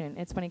situation.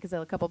 It's funny because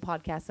a couple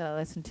podcasts that I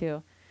listened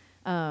to,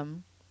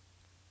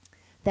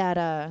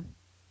 that,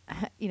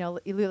 you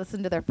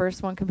listen to their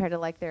first one compared to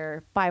like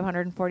their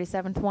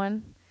 547th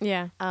one.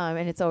 Yeah.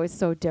 And it's always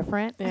so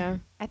different. Yeah.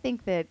 I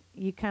think that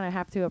you kind of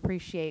have to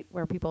appreciate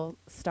where people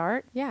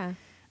start. Yeah.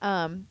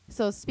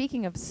 So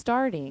speaking of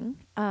starting,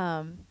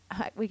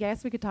 we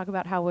guess we could talk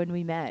about how when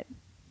we met.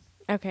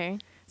 Okay.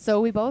 So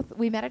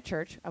we met at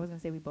church. I was going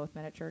to say we both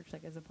met at church,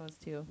 like as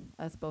opposed to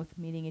us both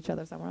meeting each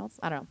other somewhere else.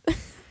 I don't know.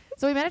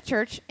 So we met at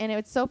church, and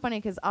it's so funny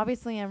because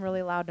obviously I'm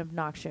really loud and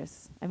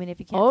obnoxious. I mean, if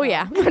you can't. Oh, tell.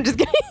 yeah. I'm just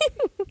kidding.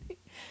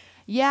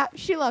 Yeah,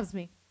 she loves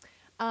me.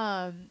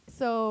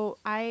 So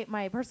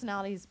my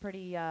personality is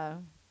pretty,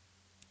 I'm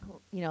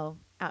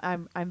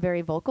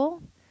very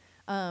vocal.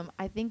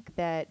 I think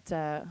that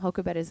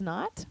Hokabet is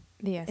not.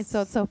 Yes. And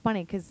so it's so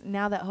funny because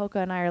now that Hoka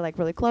and I are like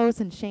really close,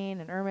 and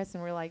Shane and Ermis,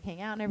 and we're like hang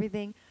out and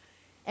everything,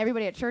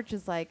 everybody at church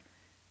is like,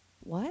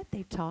 "What?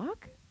 They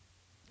talk?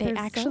 They They're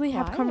so actually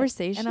have quiet."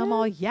 conversation? And I'm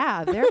all,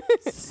 "Yeah, they're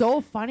so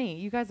funny.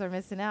 You guys are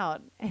missing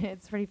out." And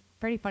it's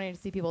pretty funny to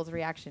see people's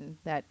reaction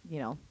that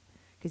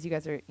because you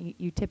guys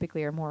you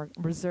typically are more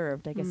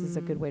reserved, I guess is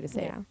a good way to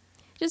say it.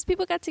 Just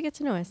people got to get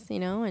to know us,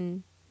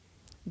 and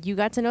you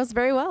got to know us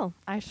very well.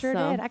 I sure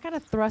did. I kind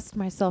of thrust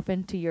myself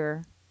into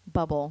your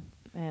bubble,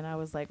 and I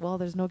was like, well,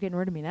 there's no getting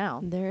rid of me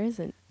now. There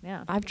isn't.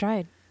 Yeah. I've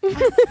tried.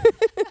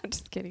 I'm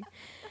just kidding.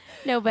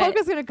 No, but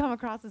Hoka's going to come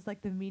across as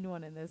like the mean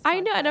one in this. I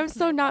know, and I'm podcast.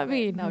 so not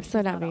mean. No, I'm she's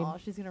so not at mean. all.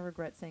 She's going to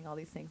regret saying all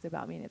these things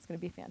about me, and it's going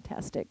to be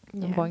fantastic.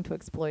 Yeah. I'm going to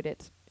exploit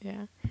it.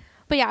 Yeah.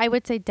 But yeah, I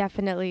would say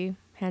definitely,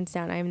 hands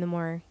down, I'm the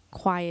more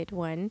quiet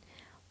one.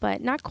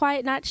 But not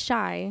quiet, not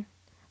shy,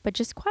 but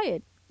just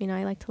quiet.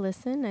 I like to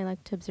listen. I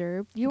like to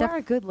observe. You are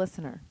a good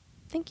listener.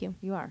 Thank you.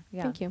 You are.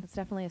 Yeah. Thank you. It's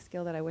definitely a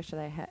skill that I wish that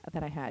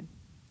I had.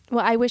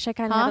 Well, I wish I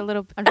kind of had a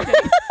little. I'm just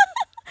kidding.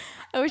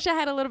 I wish I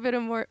had a little bit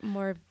of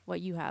more of what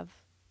you have.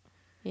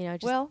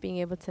 Just being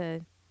able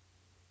to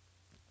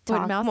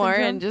talk mouth more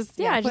syndrome? and just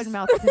foot and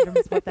mouth syndrome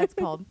is what that's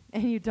called.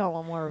 And you don't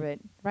want more of it,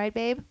 right,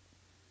 babe?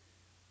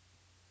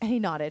 And he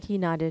nodded. He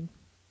nodded.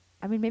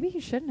 I mean, maybe he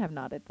shouldn't have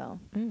nodded though.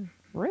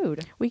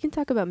 Rude. We can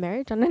talk about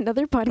marriage on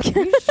another podcast.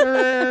 We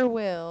sure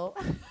will.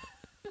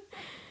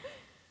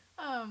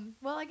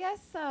 Well, I guess.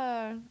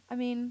 I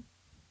mean,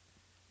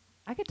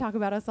 I could talk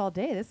about us all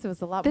day. This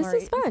was a lot more.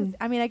 This is fun.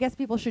 I guess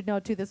people should know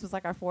too. This was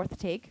like our fourth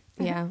take.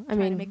 Yeah, I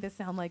mean, to make this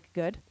sound like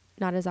good.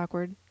 Not as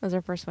awkward as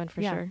our first one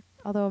for sure.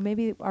 Although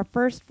maybe our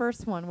first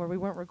one where we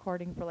weren't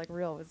recording for like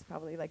real was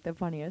probably like the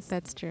funniest.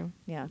 That's true.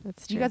 Yeah,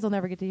 that's true. You guys will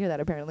never get to hear that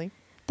apparently.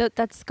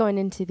 That's going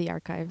into the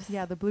archives.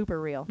 Yeah, the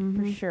blooper reel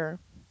for sure.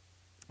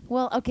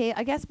 Well, okay.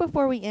 I guess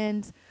before we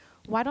end,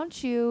 why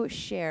don't you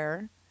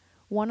share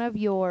one of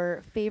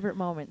your favorite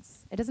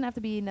moments? It doesn't have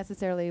to be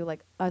necessarily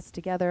like us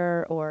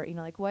together, or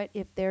like what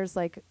if there's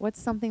like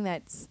what's something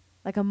that's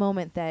like a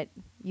moment that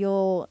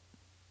you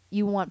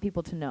want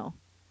people to know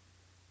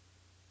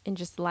in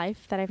just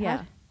life that I've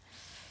had.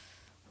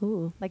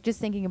 Ooh, like just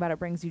thinking about it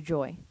brings you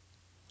joy.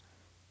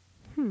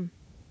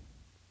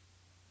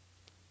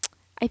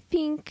 I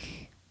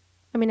think.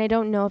 I mean, I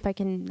don't know if I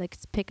can like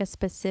pick a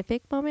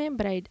specific moment,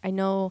 but I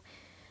know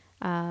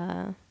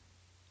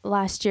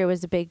last year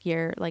was a big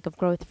year like of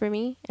growth for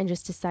me, and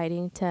just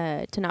deciding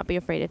to not be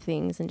afraid of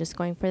things and just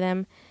going for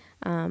them,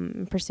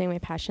 and pursuing my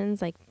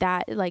passions like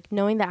that. Like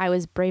knowing that I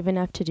was brave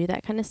enough to do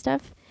that kind of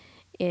stuff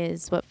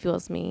is what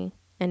fuels me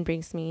and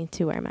brings me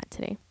to where I'm at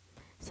today.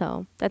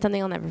 So that's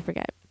something I'll never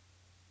forget.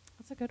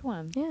 That's a good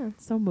one. Yeah.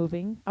 So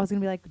moving. I was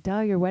going to be like,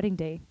 duh, your wedding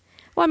day.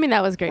 Well, I mean,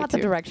 that was great Not too.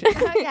 the direction.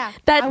 Yeah.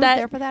 I was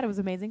there for that. It was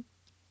amazing.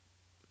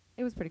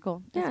 It was pretty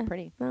cool. Yeah. It's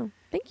pretty. Oh,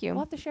 thank you. We'll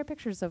have to share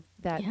pictures of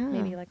that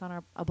maybe like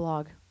on a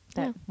blog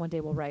that one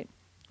day we'll write.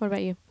 What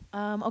about you?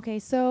 Okay,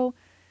 so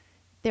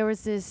there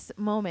was this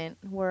moment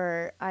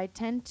where I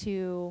tend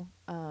to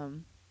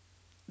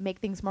make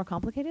things more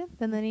complicated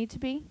than they need to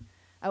be.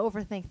 I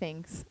overthink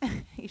things.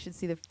 You should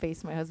see the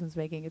face my husband's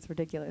making. It's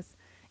ridiculous.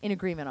 In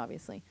agreement,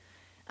 obviously.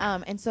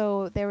 And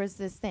so there was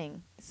this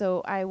thing.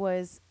 So I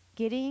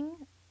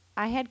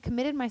had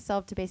committed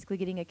myself to basically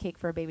getting a cake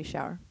for a baby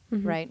shower,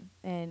 right?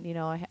 And,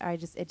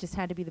 it just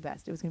had to be the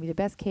best. It was going to be the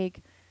best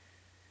cake,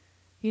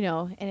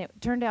 and it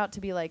turned out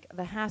to be like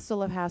the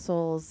hassle of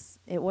hassles.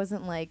 It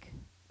wasn't like,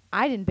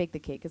 I didn't bake the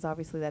cake because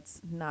obviously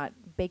that's not,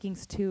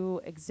 baking's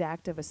too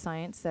exact of a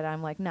science that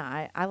I'm like,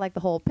 nah, I like the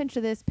whole pinch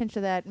of this, pinch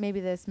of that,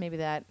 maybe this, maybe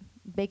that.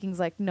 Baking's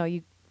like, no,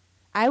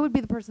 I would be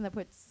the person that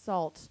puts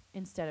salt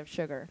instead of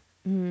sugar.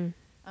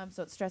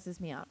 So it stresses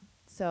me out.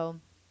 So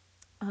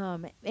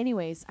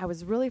Anyways, I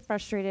was really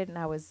frustrated, and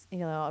I was,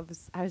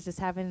 I was just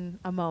having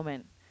a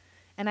moment.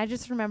 And I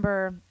just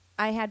remember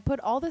I had put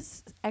all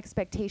this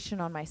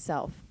expectation on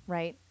myself,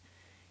 right?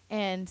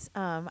 And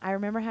I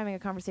remember having a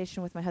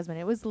conversation with my husband.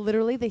 It was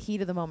literally the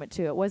heat of the moment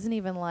too. It wasn't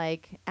even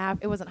like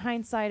it wasn't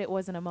hindsight. It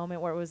wasn't a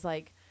moment where it was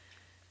like,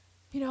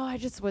 I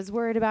just was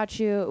worried about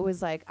you. It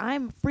was like,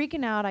 I'm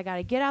freaking out. I got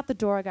to get out the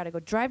door. I got to go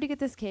drive to get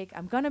this cake.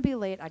 I'm going to be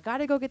late. I got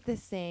to go get this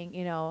thing,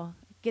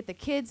 get the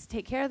kids,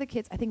 take care of the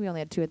kids. I think we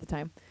only had 2 at the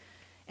time.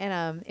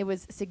 And it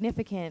was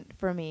significant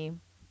for me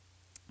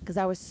because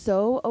I was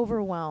so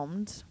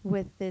overwhelmed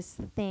with this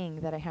thing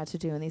that I had to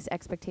do and these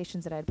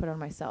expectations that I had put on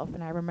myself.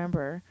 And I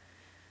remember,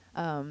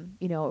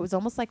 it was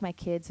almost like my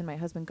kids and my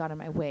husband got in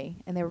my way,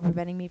 and they were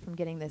preventing me from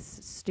getting this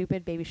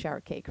stupid baby shower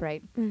cake,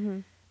 right?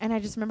 Mm-hmm. And I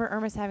just remember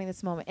Irmis having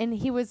this moment, and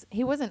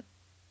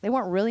they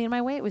weren't really in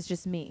my way. It was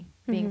just me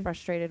being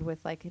frustrated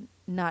with like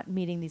not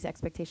meeting these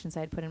expectations I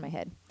had put in my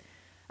head.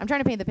 I'm trying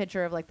to paint the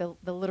picture of like the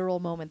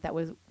literal moment that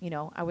was,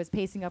 I was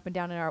pacing up and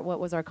down in what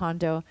was our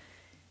condo.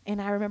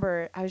 And I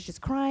remember I was just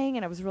crying,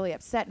 and I was really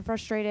upset and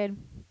frustrated.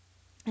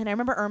 And I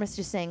remember Irmis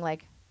just saying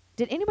like,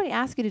 did anybody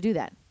ask you to do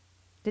that?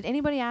 Did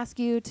anybody ask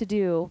you to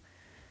do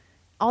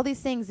all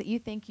these things that you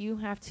think you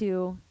have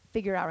to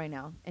figure out right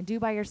now and do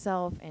by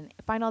yourself and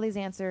find all these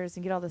answers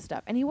and get all this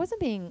stuff? And he wasn't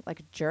being like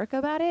a jerk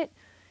about it.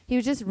 He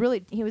was just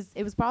really,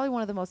 it was probably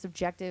one of the most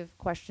objective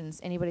questions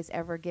anybody's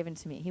ever given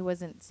to me. He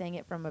wasn't saying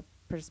it from a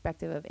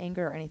perspective of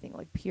anger or anything,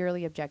 like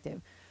purely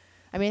objective.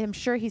 I mean, I'm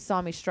sure he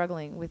saw me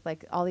struggling with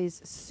like all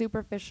these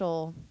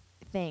superficial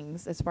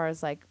things as far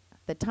as like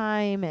the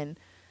time and,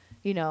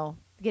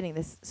 getting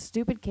this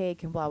stupid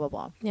cake and blah, blah,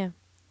 blah. Yeah.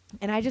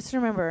 And I just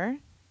remember,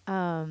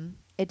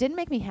 it didn't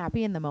make me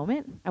happy in the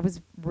moment. I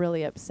was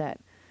really upset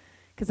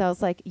because I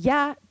was like,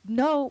 yeah,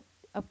 no,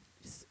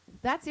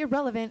 that's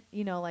irrelevant,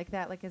 like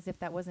that, like as if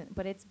that wasn't.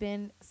 But it's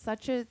been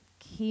such a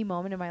key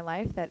moment in my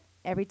life that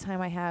every time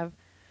I have,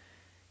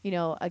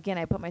 again,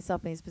 I put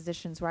myself in these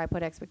positions where I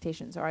put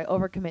expectations or I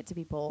overcommit to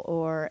people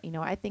or,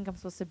 I think I'm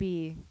supposed to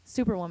be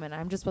superwoman.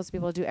 I'm just supposed to be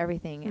able to do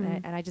everything.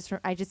 Mm. And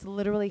I just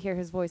literally hear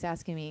his voice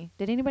asking me,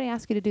 did anybody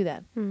ask you to do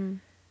that? Mm.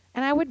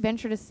 And I would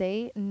venture to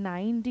say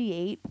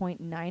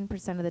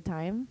 98.9% of the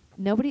time,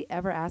 nobody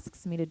ever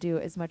asks me to do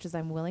as much as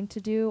I'm willing to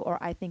do or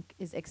I think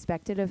is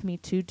expected of me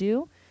to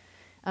do.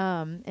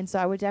 And so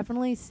I would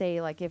definitely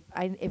say, like, if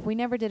we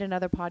never did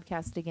another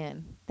podcast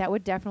again, that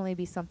would definitely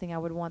be something I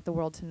would want the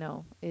world to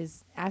know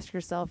is ask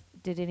yourself,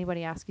 did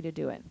anybody ask you to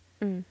do it?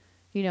 Mm.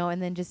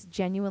 And then just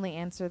genuinely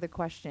answer the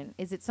question.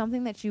 Is it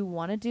something that you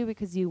want to do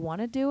because you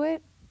want to do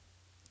it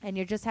and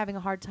you're just having a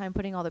hard time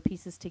putting all the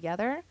pieces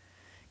together?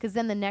 Because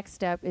then the next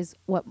step is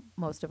what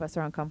most of us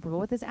are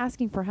uncomfortable with is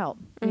asking for help,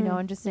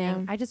 and just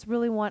saying, I just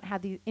really want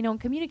and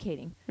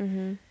communicating,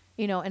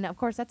 and of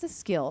course that's a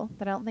skill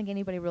that I don't think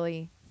anybody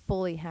really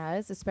fully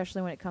has,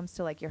 especially when it comes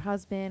to like your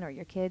husband or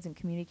your kids and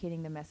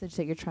communicating the message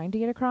that you're trying to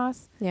get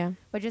across. Yeah.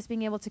 But just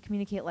being able to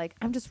communicate, like,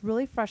 I'm just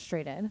really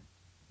frustrated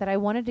that I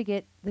wanted to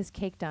get this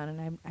cake done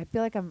and I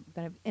feel like I'm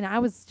going to, and I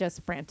was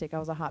just frantic. I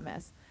was a hot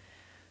mess.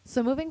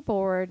 So moving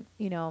forward,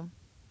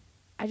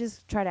 I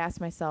just try to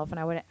ask myself, and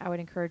I would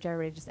encourage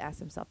everybody to just ask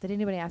themselves, did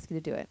anybody ask you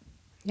to do it?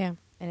 Yeah.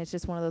 And it's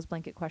just one of those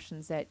blanket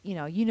questions that,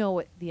 you know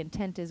what the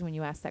intent is when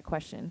you ask that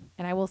question.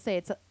 And I will say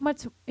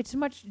it's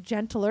much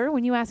gentler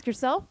when you ask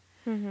yourself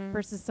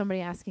versus somebody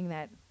asking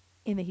that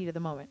in the heat of the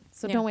moment.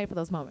 So don't wait for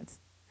those moments.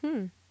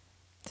 So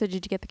did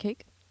you get the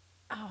cake?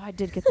 Oh, I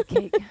did get the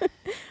cake.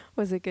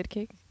 Was it good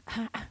cake?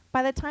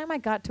 By the time I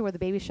got to where the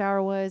baby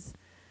shower was,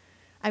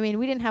 I mean,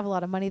 we didn't have a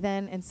lot of money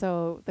then, and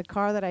so the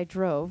car that I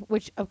drove,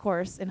 which, of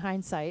course, in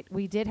hindsight,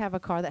 we did have a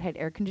car that had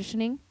air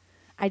conditioning.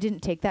 I didn't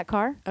take that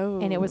car,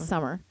 and it was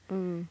summer.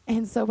 Mm.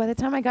 And so by the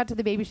time I got to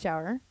the baby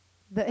shower,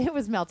 it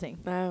was melting.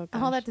 Oh,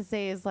 gosh. All that to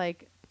say is,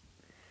 like,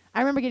 I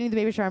remember getting to the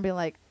baby shower and being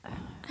like,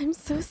 I'm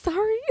so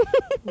sorry.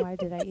 Why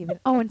did I even?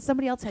 Oh, and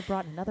somebody else had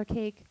brought another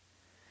cake.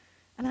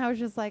 And I was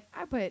just like,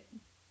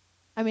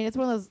 it's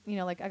one of those,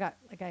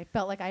 I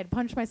felt like I had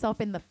punched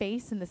myself in the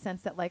face in the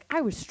sense that, like,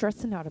 I was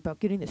stressing out about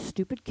getting this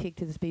stupid cake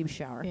to this baby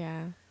shower.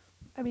 Yeah.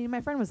 I mean,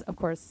 my friend was, of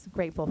course,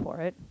 grateful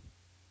for it.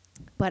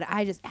 But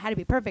I just had to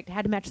be perfect. It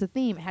had to match the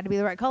theme. It had to be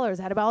the right colors.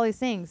 It had to be all these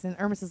things. And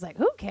Irmis is like,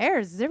 who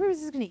cares?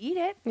 Everybody's just going to eat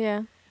it. Yeah.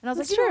 And I was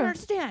like, you don't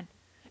understand.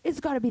 It's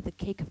got to be the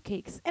cake of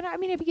cakes. And I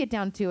mean, if you get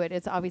down to it,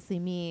 it's obviously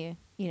me,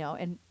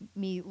 and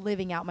me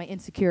living out my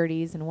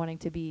insecurities and wanting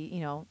to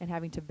be, and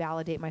having to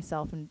validate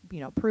myself and,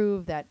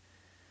 prove that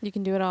you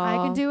can do it all. I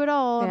can do it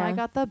all. And I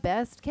got the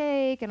best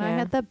cake and I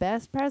had the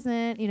best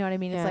present. You know what I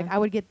mean? It's like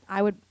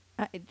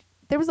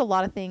there was a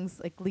lot of things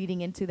like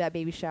leading into that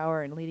baby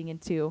shower and leading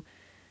into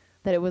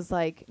that. It was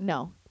like,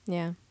 no.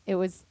 Yeah. It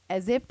was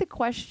as if the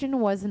question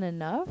wasn't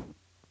enough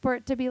for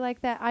it to be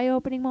like that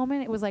eye-opening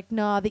moment. It was like,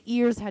 no, the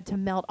ears had to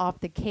melt off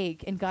the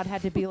cake and God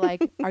had to be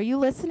like, are you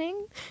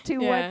listening to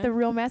what the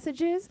real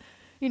message is?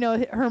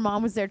 Her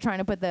mom was there trying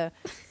to put the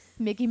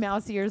Mickey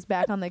Mouse ears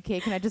back on the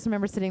cake. And I just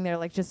remember sitting there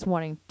like just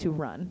wanting to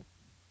run.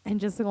 and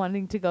just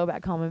wanting to go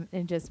back home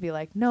and just be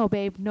like, no,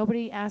 babe,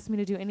 nobody asked me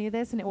to do any of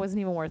this, and it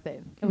wasn't even worth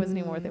it. It wasn't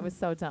even worth it. It was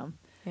so dumb.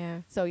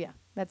 Yeah. So, yeah,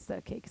 that's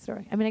the cake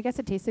story. I mean, I guess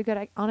it tasted good.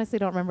 I honestly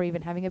don't remember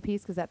even having a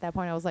piece because at that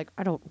point I was like,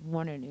 I don't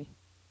want any.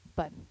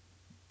 But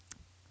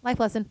life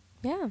lesson.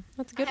 Yeah,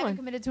 that's a I good haven't one.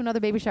 committed to another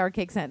baby shower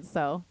cake since,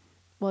 so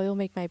Well, you'll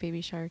make my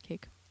baby shower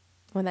cake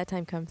when that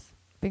time comes.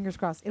 fingers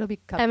crossed. It'll be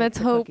cupcakes And let's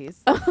or hope.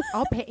 cookies.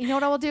 I'll pay. You know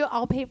what I will do?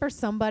 I'll pay for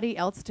somebody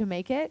else to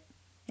make it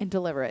and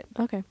deliver it.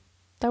 Okay,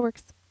 that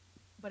works.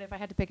 But if I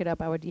had to pick it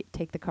up, I would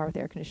take the car with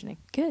air conditioning.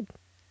 Good.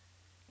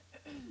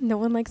 No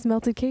one likes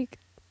melted cake.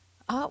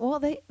 Well,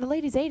 the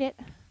ladies ate it.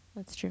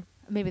 That's true.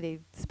 Maybe they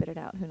spit it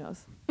out. Who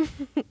knows?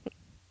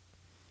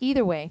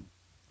 Either way.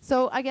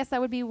 So I guess that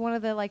would be one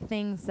of the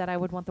things that I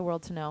would want the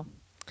world to know.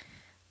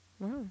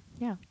 Wow.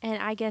 Yeah.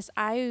 And I guess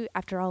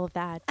after all of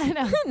that, I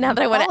know. now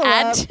that I want to Follow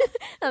add, up.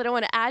 now that I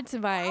want to add to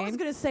I was mine,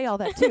 going to say all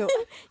that too.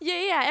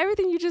 yeah,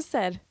 everything you just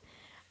said.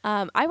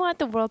 I want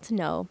the world to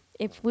know,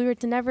 if we were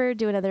to never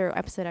do another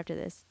episode after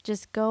this,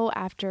 just go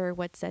after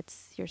what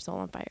sets your soul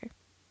on fire.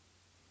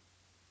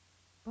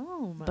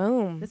 Boom.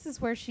 Boom. This is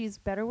where she's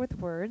better with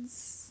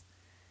words.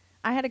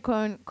 I had a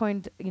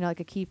coined, like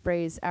a key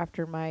phrase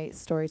after my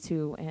story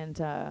too, and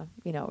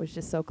it was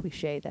just so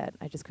cliche that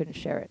I just couldn't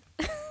share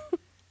it.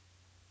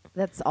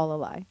 That's all a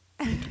lie.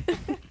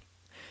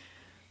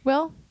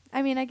 Well,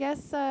 I mean, I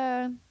guess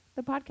the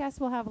podcast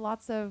will have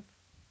lots of,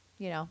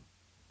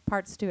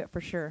 parts to it for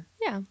sure.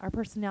 Yeah, Our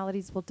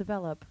personalities will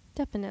develop.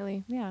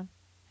 definitely. Yeah.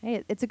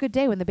 Hey, it's a good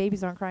day when the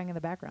babies aren't crying in the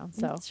background.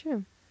 So, That's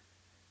true.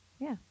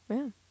 yeah.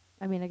 Yeah,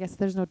 I mean, I guess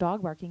there's no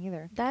dog barking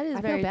either. that is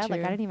I very feel bad. true.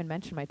 Like, I didn't even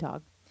mention my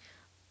dog.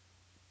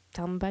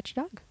 Tell them about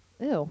your dog.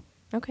 Ew.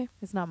 Okay.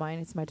 It's not mine.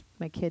 It's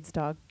my kid's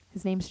dog.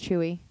 His name's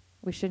Chewy.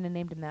 We shouldn't have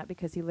named him that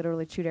because he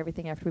literally chewed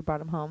everything after we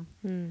brought him home.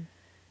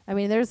 I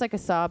mean, there's like a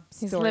sob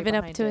story. He's living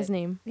up behind to it. his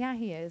name. Yeah,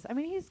 he is. I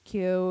mean, he's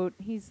cute.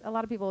 A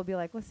lot of people will be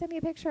like, "Well, send me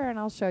a picture and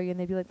I'll show you." And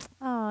they'd be like,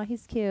 "Oh,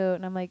 he's cute."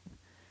 And I'm like,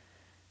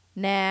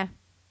 "Nah."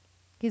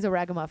 He's a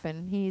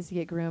ragamuffin. He needs to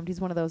get groomed. He's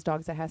one of those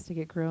dogs that has to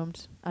get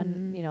groomed,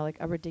 like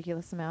a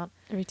ridiculous amount.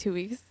 Every 2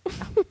 weeks.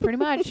 Pretty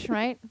much,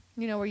 right?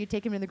 Where you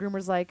take him and the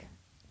groomer's like,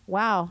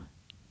 "Wow,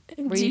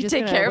 were Do you just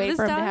take gonna care of wait this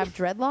for him dog? to have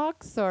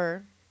dreadlocks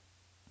or?"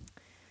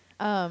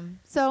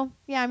 So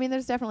yeah, I mean,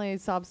 there's definitely a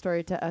sob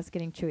story to us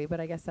getting Chewy,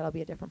 but I guess that'll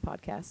be a different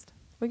podcast.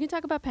 We can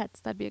talk about pets.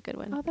 That'd be a good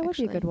one. Oh, that would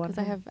be a good one,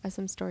 Because I huh? have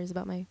some stories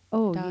about my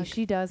Oh, dog.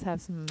 she does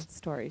have some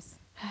stories.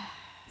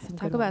 Some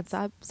Talk good about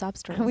ones. sob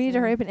stories. We need to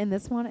yeah. hurry up and end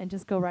this one and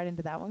just go right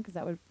into that one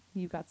because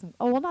you got some.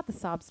 Oh, well, not the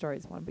sob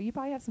stories one, but you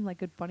probably have some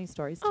good funny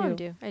stories too. Oh,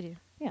 I do.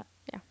 Yeah.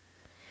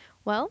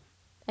 Well,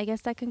 I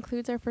guess that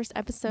concludes our first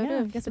episode Yeah, I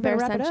of guess The we better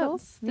Bare wrap it up.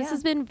 Essentials. This Yeah.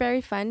 has been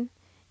very fun,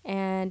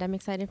 and I'm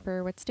excited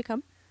for what's to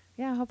come.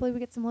 Yeah, hopefully we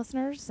get some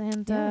listeners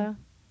and Yeah.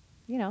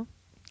 let's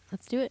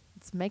Let's do it.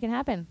 make it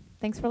happen.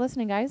 Thanks for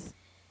listening, guys.